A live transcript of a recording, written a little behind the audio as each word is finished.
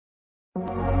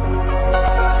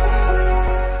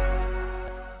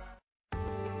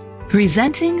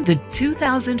Presenting the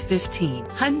 2015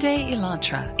 Hyundai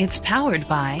Elantra. It's powered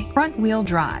by front-wheel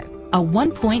drive, a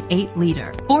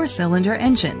 1.8-liter four-cylinder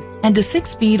engine, and a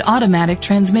 6-speed automatic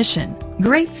transmission.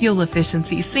 Great fuel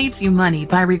efficiency saves you money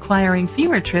by requiring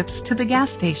fewer trips to the gas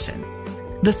station.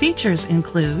 The features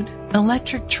include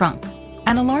electric trunk,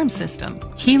 an alarm system,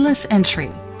 keyless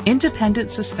entry,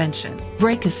 independent suspension,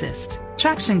 brake assist,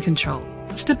 traction control,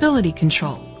 stability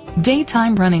control,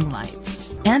 daytime running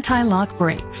lights, anti-lock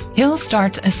brakes, hill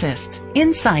start assist.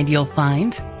 Inside you'll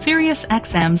find Sirius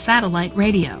XM satellite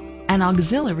radio, an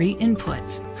auxiliary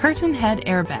input, curtain head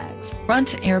airbags, front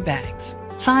airbags,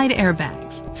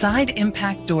 side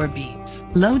impact door beams,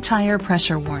 low tire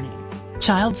pressure warning,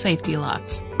 child safety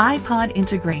locks, iPod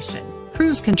integration,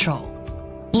 cruise control.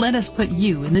 Let us put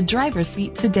you in the driver's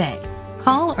seat today.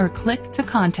 Call or click to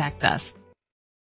contact us.